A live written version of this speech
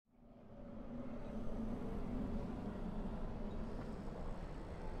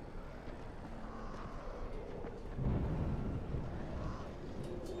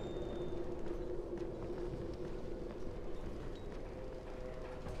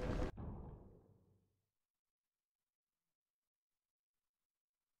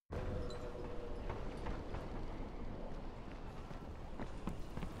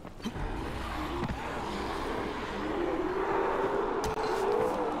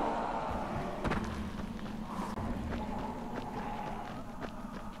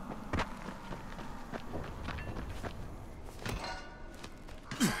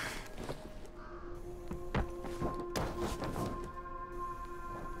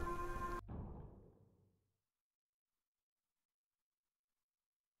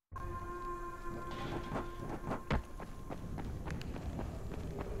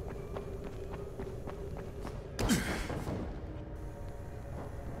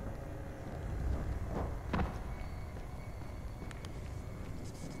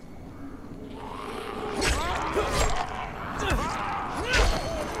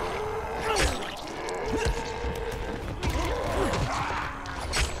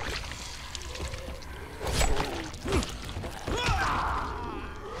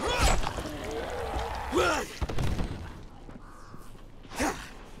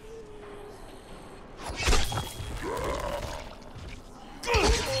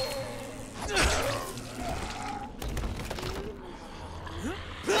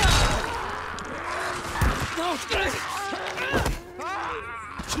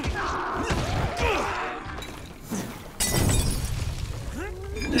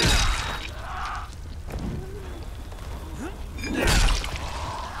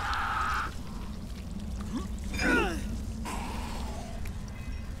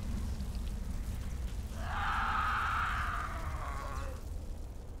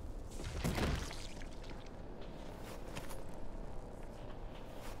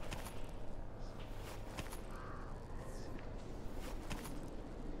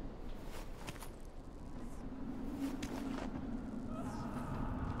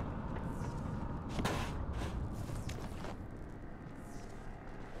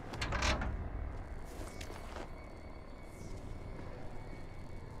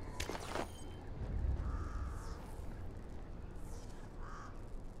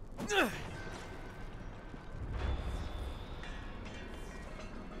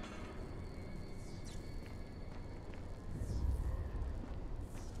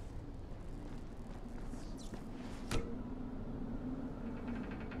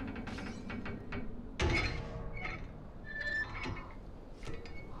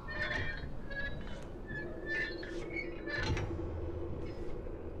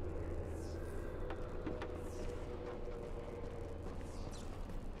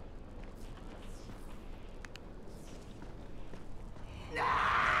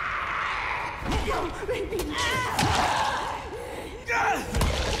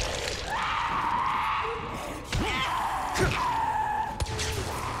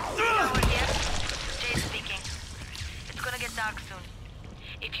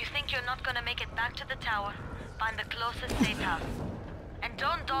If you think you're not gonna make it back to the tower, find the closest safe house. And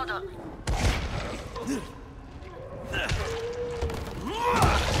don't dawdle.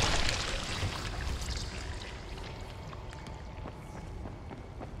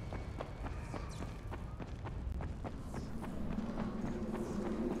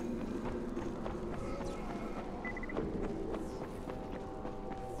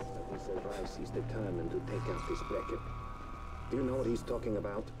 Rice is determined to take out this bracket. Do you know what he's talking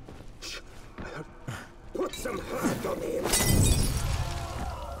about? Shh! I heard. Put some hurt on him!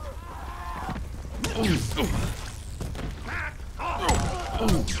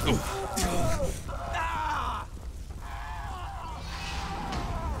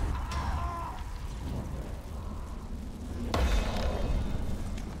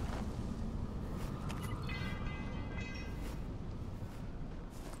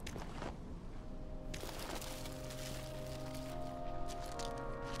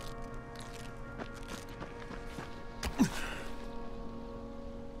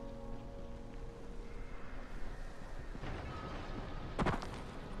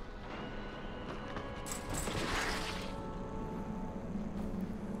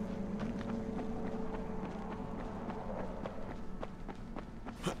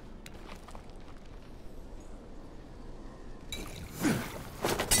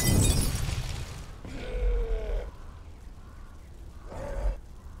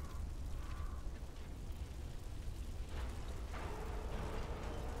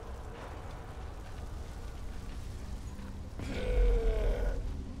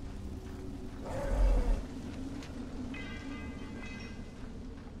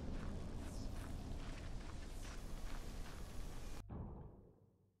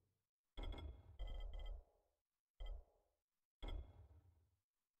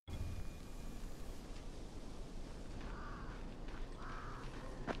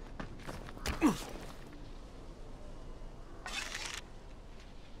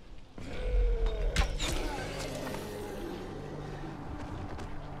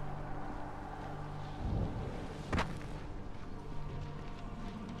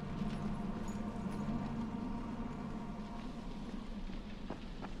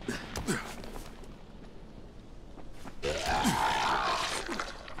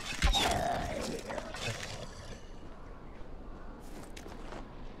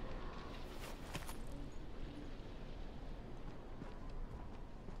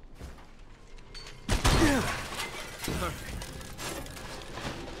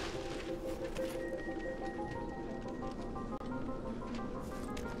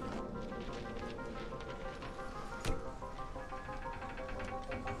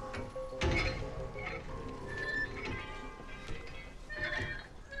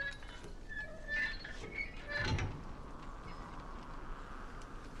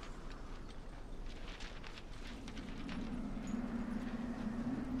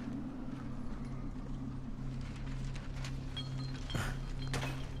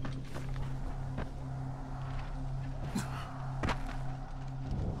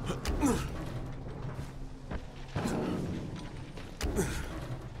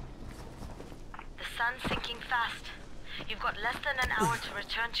 Sun's sinking fast. You've got less than an hour to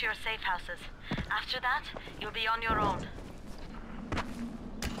return to your safe houses. After that, you'll be on your own.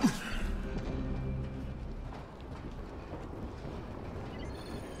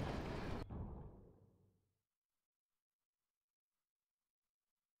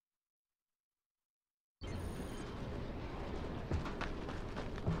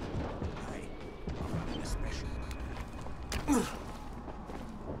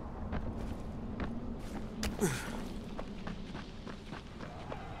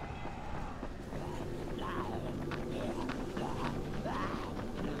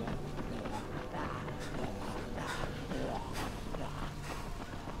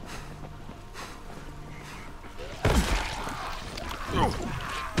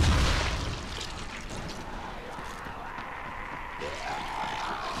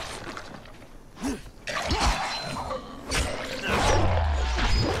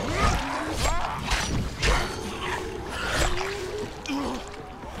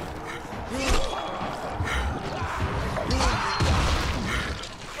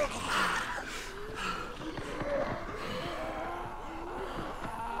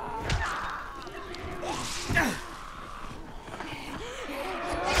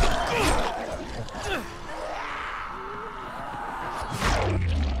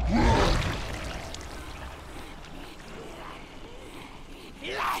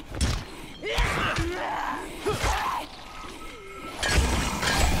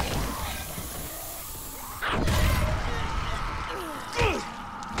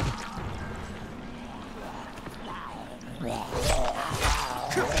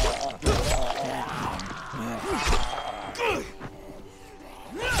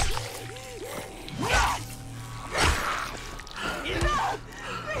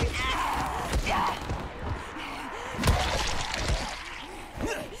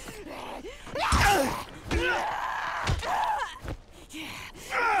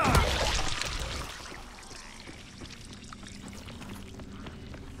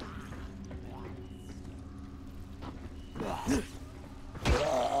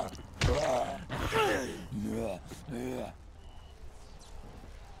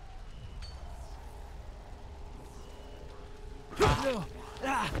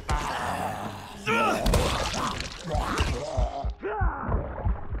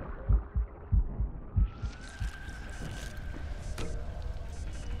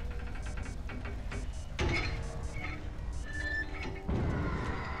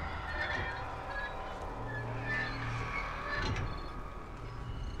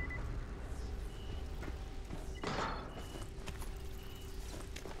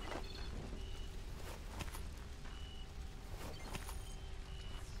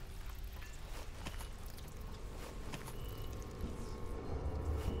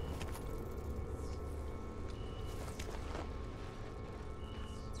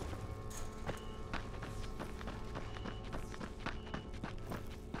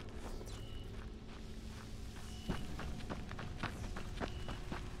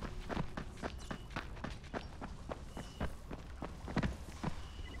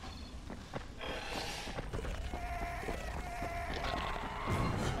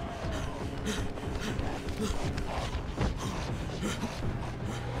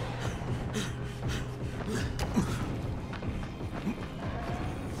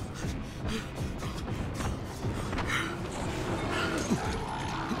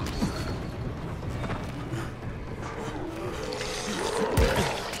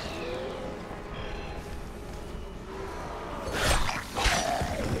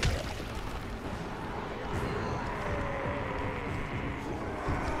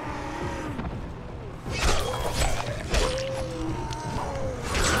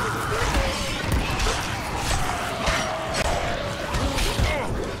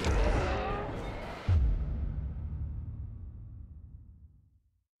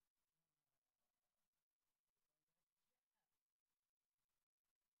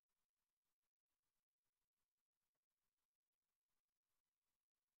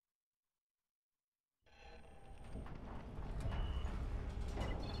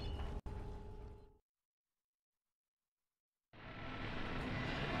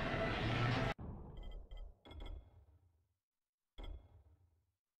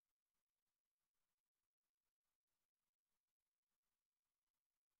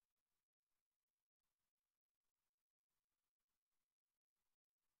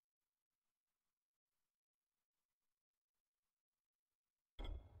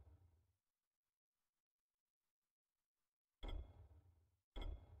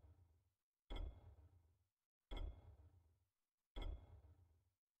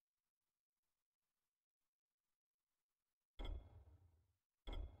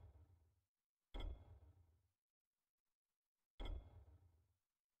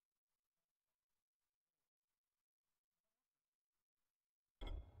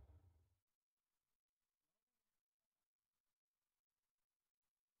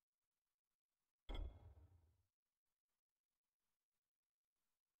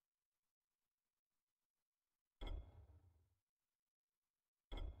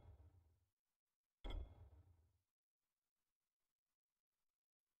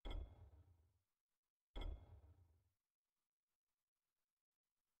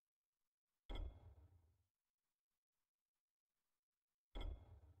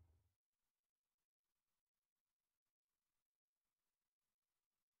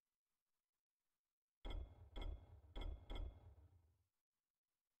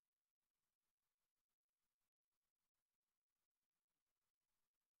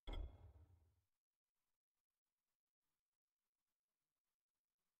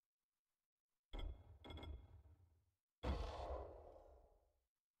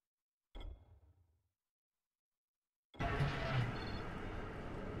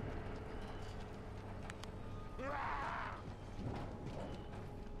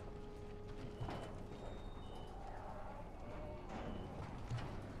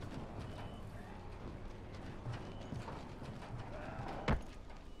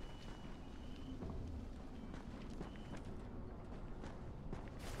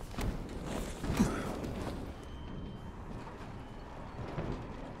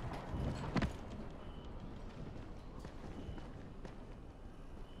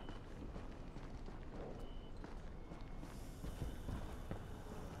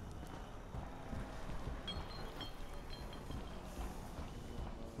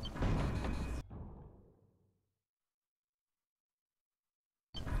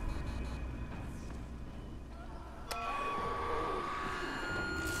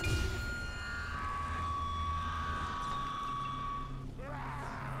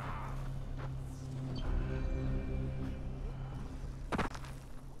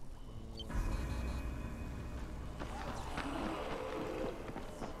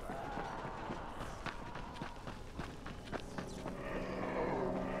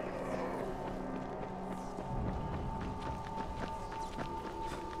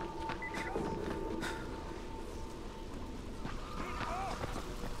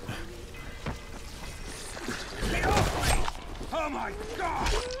 my God!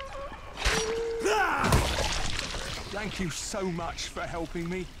 Thank you so much for helping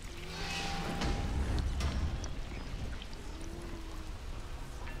me.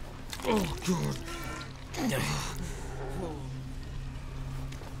 Oh, God.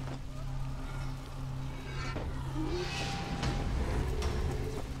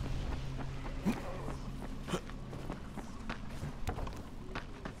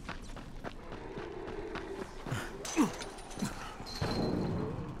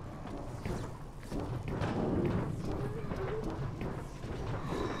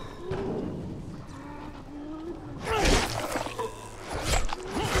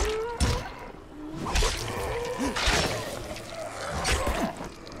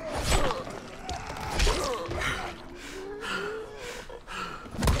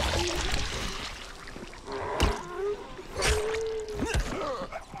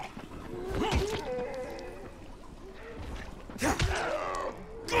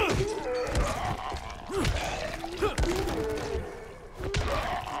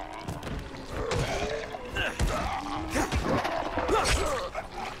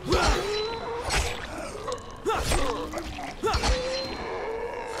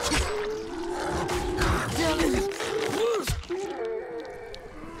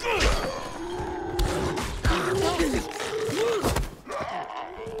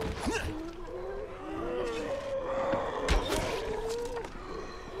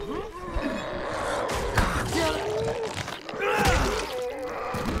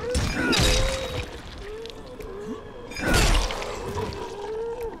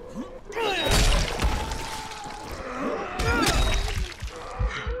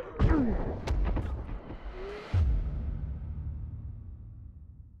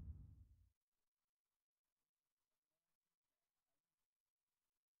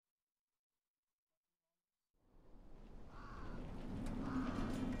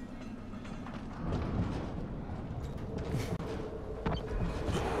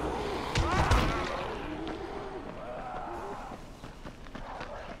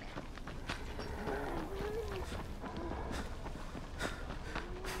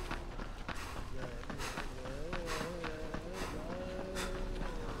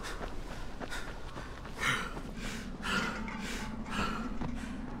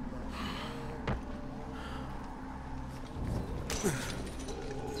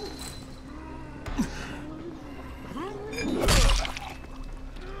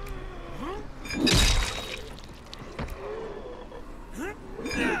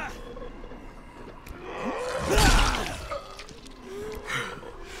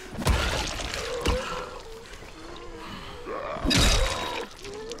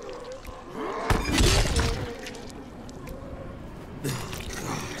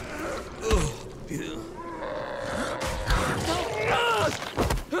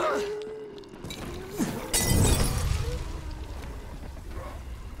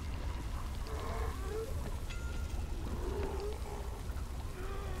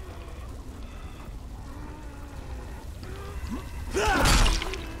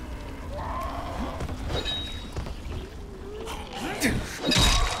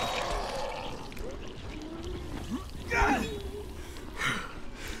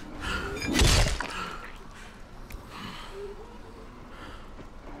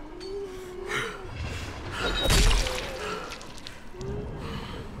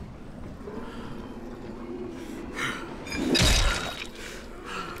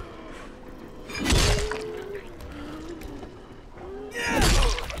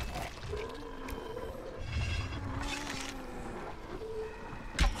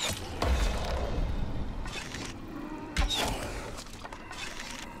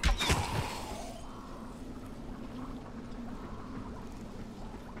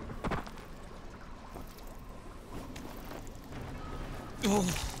 Oh.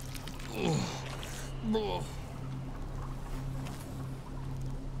 Oh. Oh.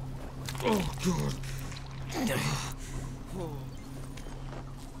 Oh, God. Oh.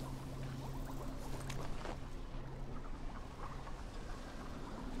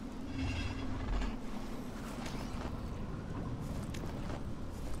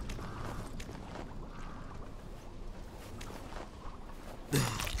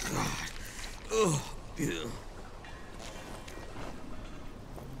 Oh, yeah.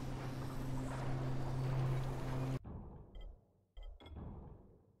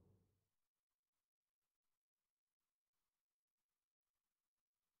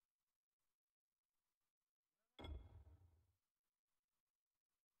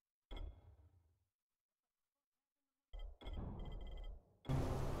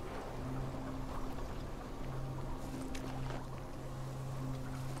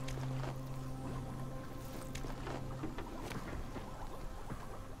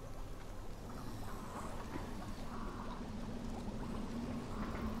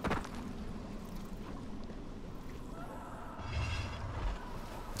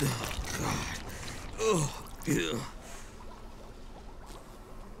 God. Oh, yeah.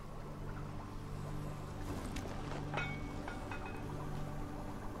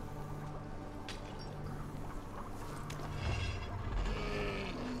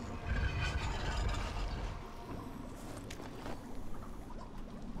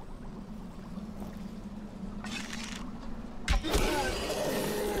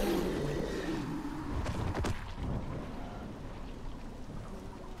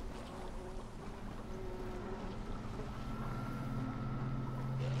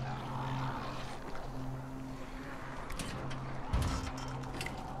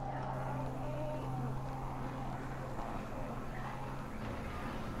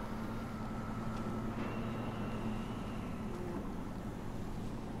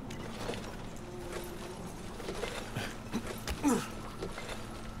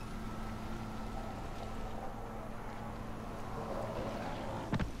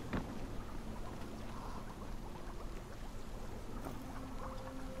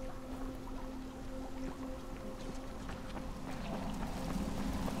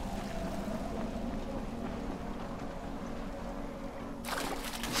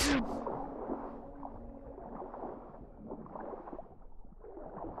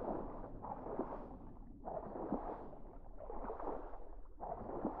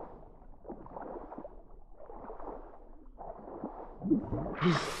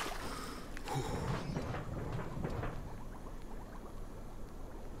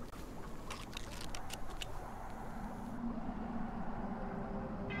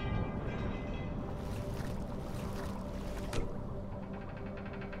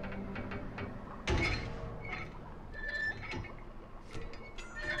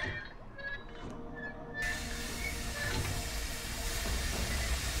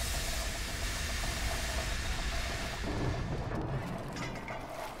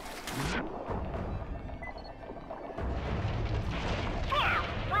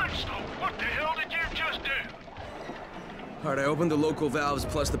 Alright, I opened the local valves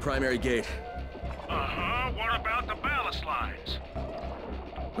plus the primary gate. Uh-huh. What about the ballast lines?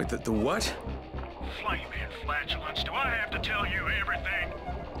 Wait, the what? Flamehead flatulence. Do I have to tell you everything?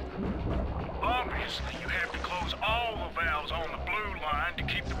 Obviously, you have to close all the valves on the blue line to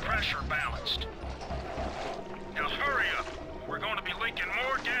keep the pressure balanced. Now hurry up. We're going to be leaking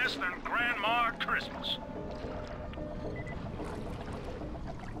more gas than Grandma at Christmas.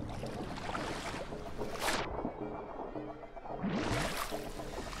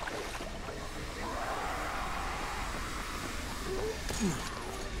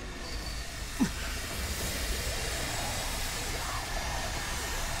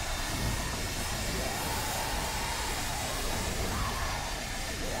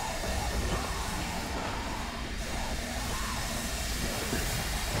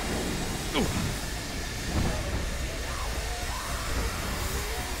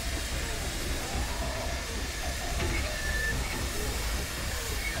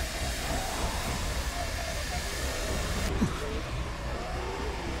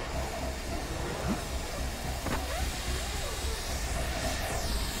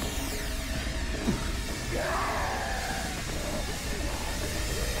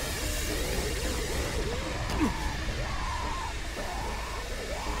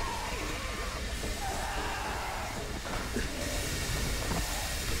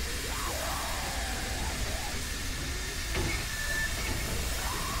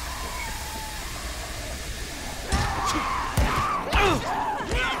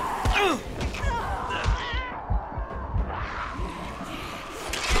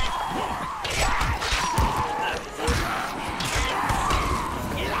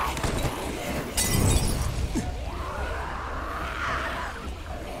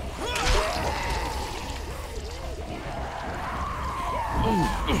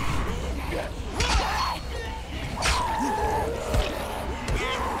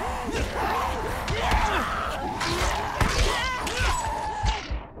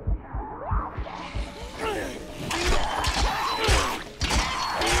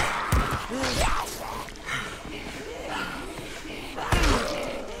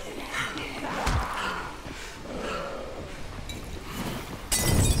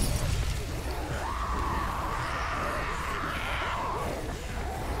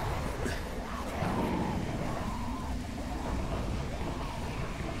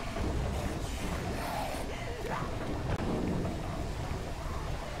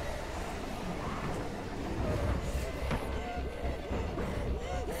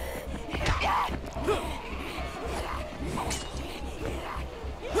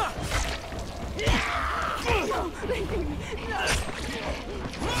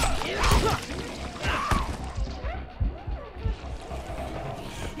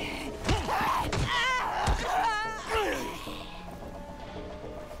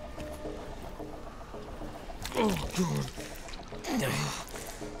 Oh, God.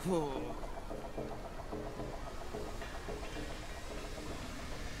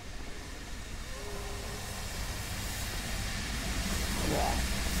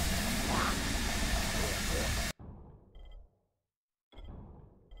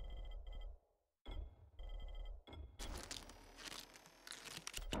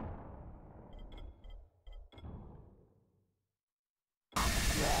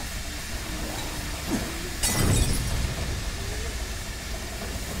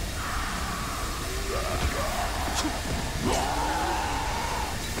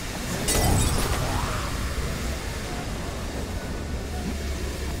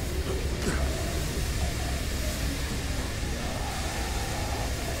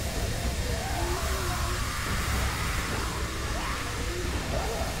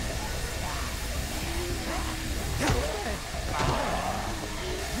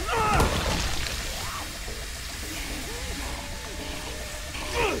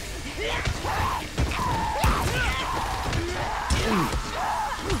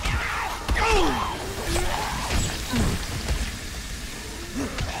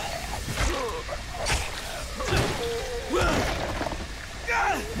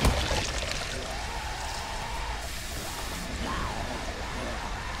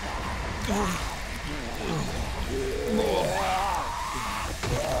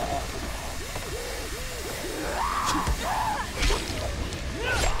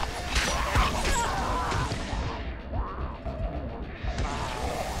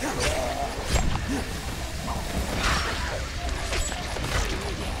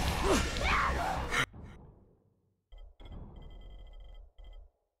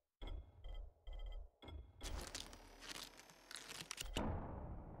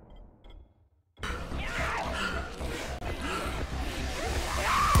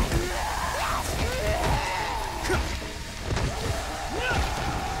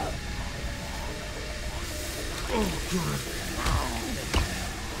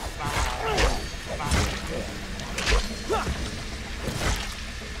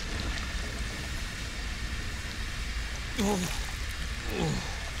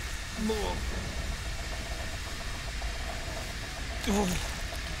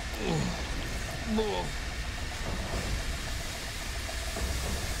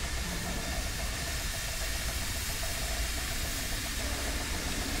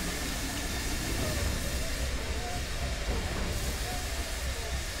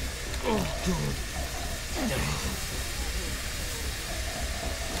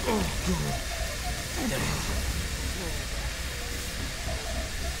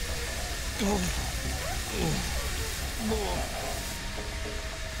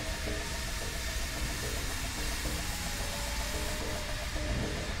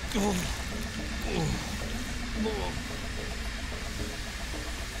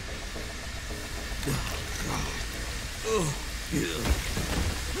 Oh.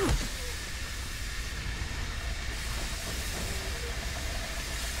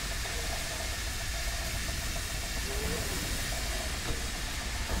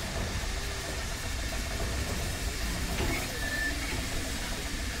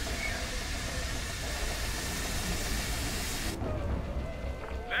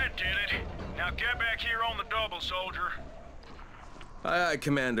 That did it. Now get back here on the double, soldier. Aye, aye,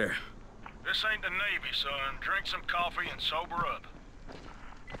 Commander. This ain't the Navy, son. Drink some coffee and sober up.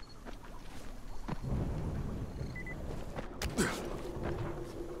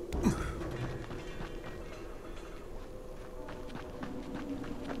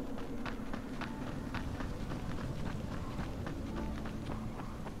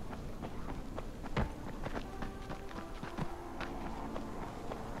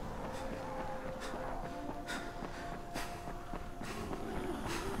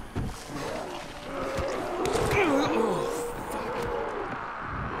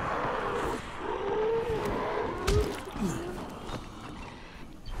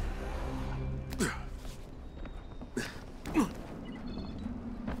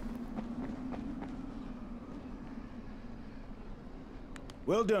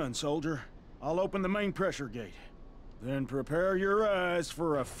 Well done, soldier. I'll open the main pressure gate. Then prepare your eyes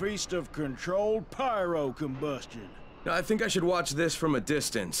for a feast of controlled pyro combustion. I think I should watch this from a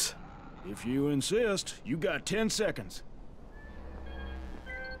distance. If you insist, you got 10 seconds.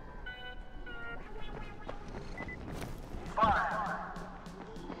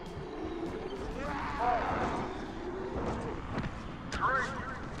 Three,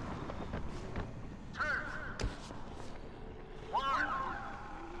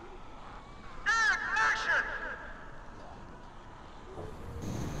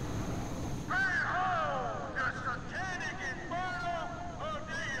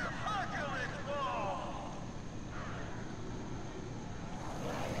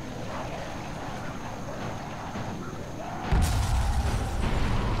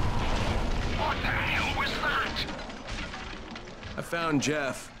 I found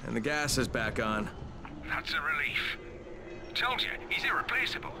Jeff, and the gas is back on. That's a relief. Told you, he's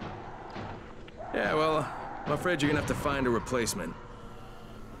irreplaceable. Yeah, well, I'm afraid you're gonna have to find a replacement.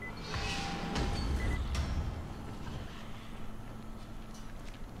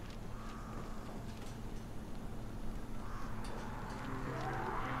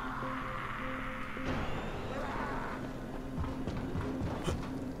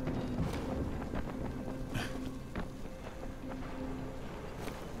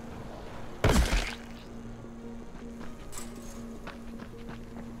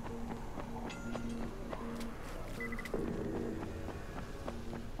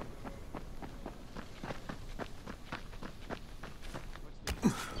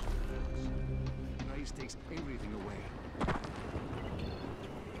 Takes everything away.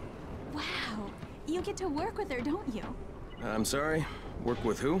 Wow, you get to work with her, don't you? I'm sorry? Work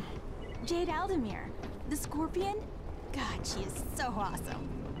with who? Jade Aldemir, the Scorpion? God, she is so awesome.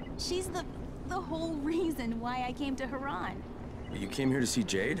 She's the whole reason why I came to Haran. You came here to see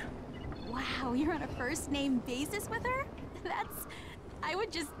Jade? Wow, you're on a first-name basis with her? I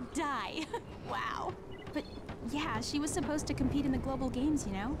would just die. Wow. But yeah, she was supposed to compete in the global games,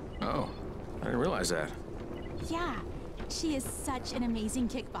 you know? Oh, I didn't realize that. Yeah, she is such an amazing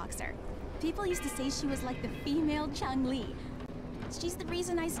kickboxer. People used to say she was like the female Chun-Li. She's the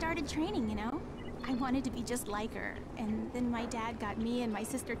reason I started training, you know? I wanted to be just like her, and then my dad got me and my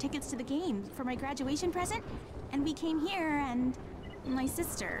sister tickets to the game for my graduation present, and we came here, and my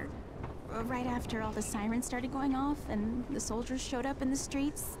sister, right after all the sirens started going off and the soldiers showed up in the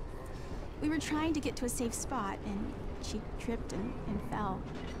streets, we were trying to get to a safe spot, and she tripped and fell.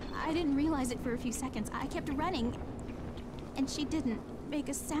 I didn't realize it for a few seconds. I kept running, and she didn't make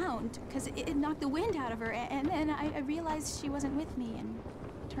a sound, because it knocked the wind out of her, and then I realized she wasn't with me and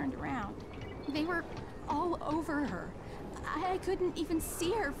turned around. They were all over her. I couldn't even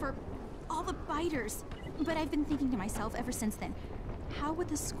see her for all the biters. But I've been thinking to myself ever since then, how would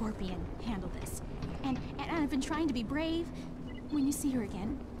the Scorpion handle this? And I've been trying to be brave. When you see her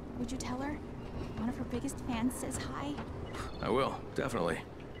again, would you tell her one of her biggest fans says hi? I will, definitely.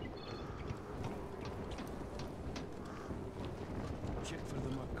 Check for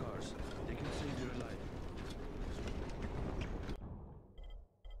the mud cars. They can save your life.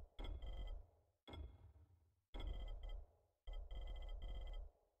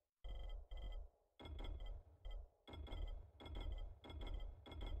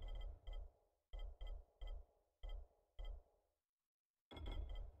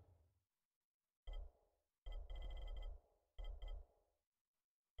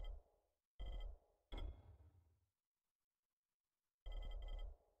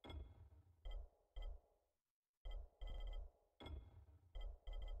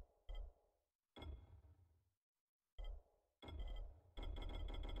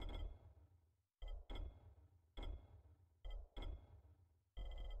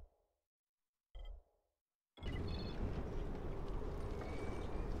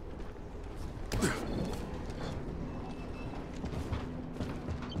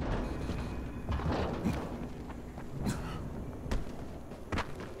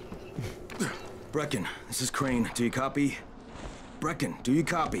 Brecken, this is Crane. Do you copy? Brecken, do you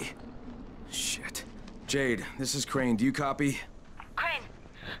copy? Shit. Jade, this is Crane. Do you copy? Crane,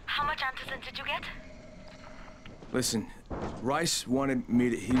 how much antizin did you get? Listen, Rice wanted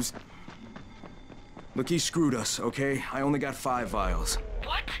me to... Look, he screwed us, okay? I only got 5 vials.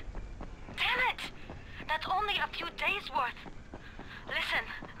 What? Damn it! That's only a few days' worth. Listen,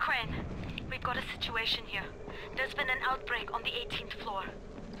 Crane, we've got a situation here. There's been an outbreak on the 18th floor.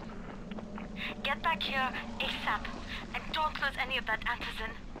 Get back here ASAP, and don't lose any of that antizin.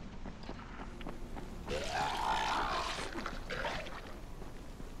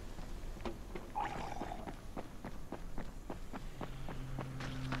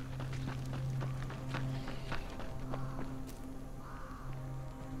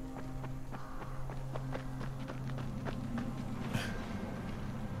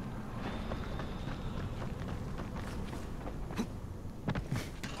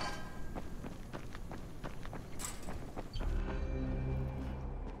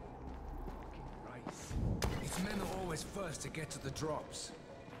 First to get to the drops.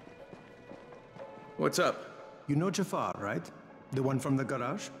 What's up? You know Jafar, right? The one from the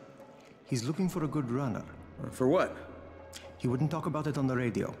garage? He's looking for a good runner. For what? He wouldn't talk about it on the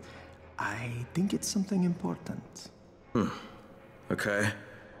radio. I think it's something important. Okay.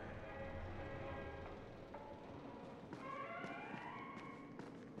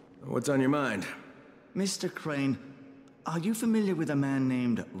 What's on your mind? Mr. Crane, are you familiar with a man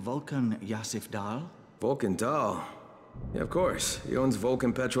named Vulcan Yassif Dahl? Vulcan Dahl? Yeah, of course. He owns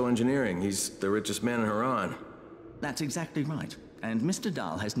Vulcan Petrol Engineering. He's the richest man in Haran. That's exactly right. And Mr.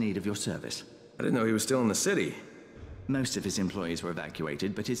 Dahl has need of your service. I didn't know he was still in the city. Most of his employees were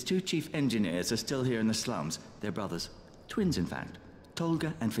evacuated, but his 2 chief engineers are still here in the slums. They're brothers. Twins, in fact.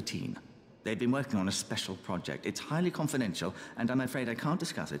 Tolga and Fatin. They've been working on a special project. It's highly confidential, and I'm afraid I can't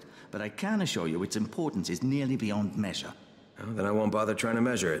discuss it, but I can assure you its importance is nearly beyond measure. Oh, then I won't bother trying to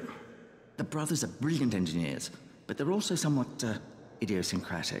measure it. The brothers are brilliant engineers, but they're also somewhat,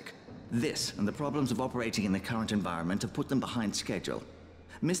 idiosyncratic. This and the problems of operating in the current environment have put them behind schedule.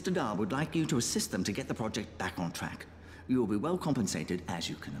 Mr. Dahl would like you to assist them to get the project back on track. You will be well compensated, as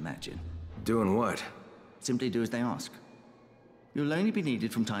you can imagine. Doing what? Simply do as they ask. You'll only be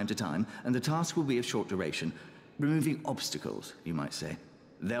needed from time to time, and the task will be of short duration. Removing obstacles, you might say.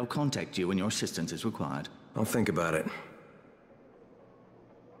 They'll contact you when your assistance is required. I'll think about it.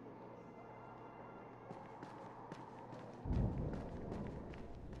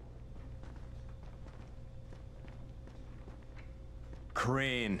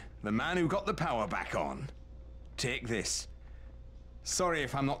 Crane, the man who got the power back on. Take this. Sorry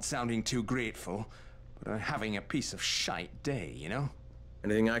if I'm not sounding too grateful, but I'm having a piece of shite day, you know?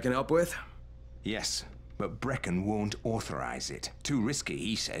 Anything I can help with? Yes, but Brecken won't authorize it. Too risky,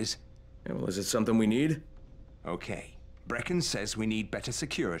 he says. Yeah, well, is it something we need? Okay. Brecken says we need better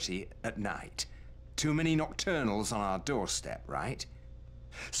security at night. Too many nocturnals on our doorstep, right?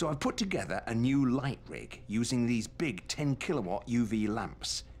 So I've put together a new light rig using these big 10-kilowatt UV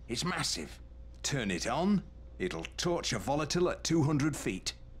lamps. It's massive. Turn it on, it'll torch a volatile at 200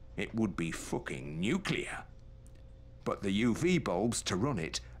 feet. It would be fucking nuclear. But the UV bulbs to run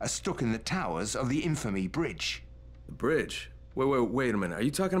it are stuck in the towers of the Infamy Bridge. The bridge? Wait a minute. Are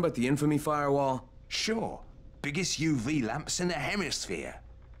you talking about the Infamy firewall? Sure. Biggest UV lamps in the hemisphere.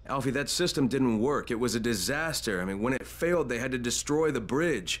 Alfie, that system didn't work. It was a disaster. I mean, when it failed, they had to destroy the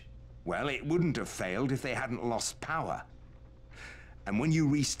bridge. Well, it wouldn't have failed if they hadn't lost power. And when you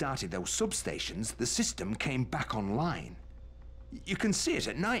restarted those substations, the system came back online. You can see it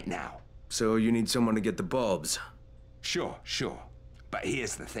at night now. So you need someone to get the bulbs? Sure. But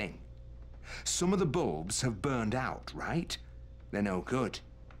here's the thing. Some of the bulbs have burned out, right? They're no good.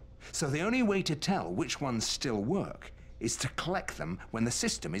 So the only way to tell which ones still work is to collect them when the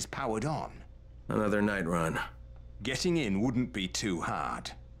system is powered on. Another night run. Getting in wouldn't be too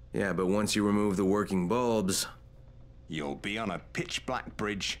hard. Yeah, but once you remove the working bulbs... You'll be on a pitch-black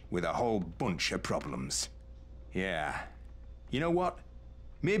bridge with a whole bunch of problems. Yeah. You know what?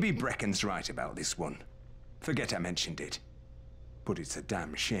 Maybe Brecken's right about this one. Forget I mentioned it. But it's a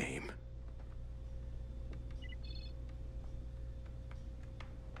damn shame.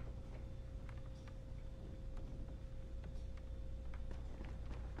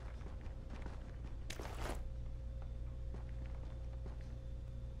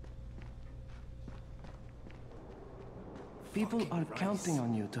 People are counting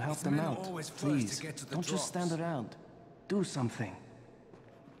on you to help them out. Please, don't just stand around. Do something.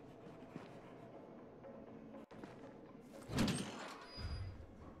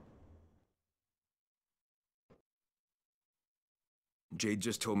 Jade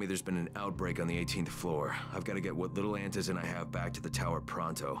just told me there's been an outbreak on the 18th floor. I've got to get what little antizin I have back to the tower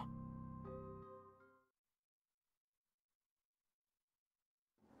pronto.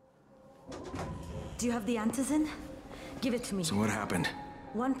 Do you have the antizin? Give it to me. So what happened?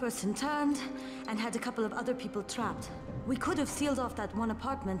 One person turned and had a couple of other people trapped. We could have sealed off that one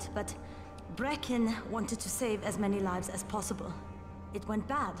apartment, but Brecken wanted to save as many lives as possible. It went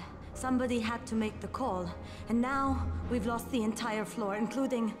bad. Somebody had to make the call, and now we've lost the entire floor,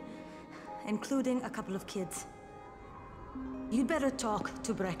 including a couple of kids. You'd better talk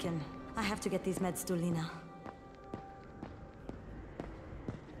to Brecken. I have to get these meds to Lena.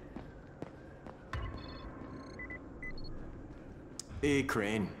 Hey,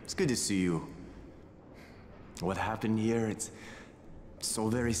 Crane. It's good to see you. What happened here, it's so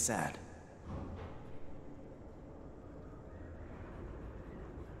very sad.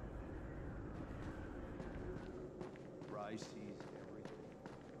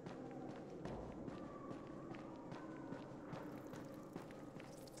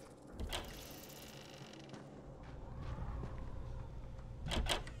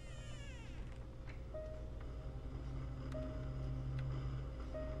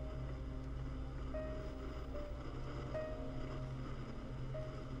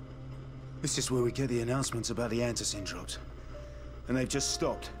 This is where we get the announcements about the antizin drops. And they've just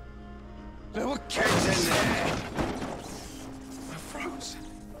stopped. There were kids in there! I froze.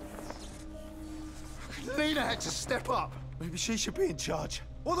 Lena had to step up. Maybe she should be in charge.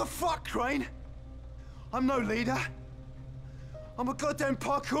 What the fuck, Crane? I'm no leader. I'm a goddamn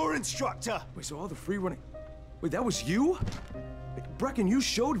parkour instructor! Wait, so all the free running... Wait, that was you? Brecken, you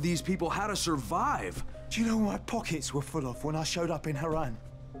showed these people how to survive. Do you know what my pockets were full of when I showed up in Haran?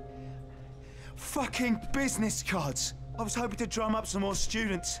 Fucking business cards! I was hoping to drum up some more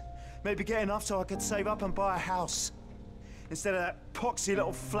students. Maybe get enough so I could save up and buy a house. Instead of that poxy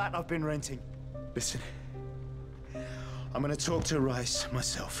little flat I've been renting. Listen, I'm gonna talk to Rice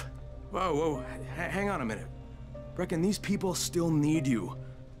myself. Whoa, hang on a minute. Brecken, these people still need you.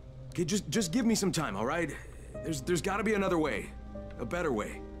 Okay, just give me some time, all right? There's gotta be another way. A better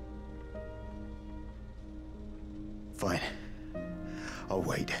way. Fine. I'll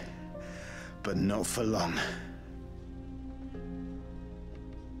wait. But not for long.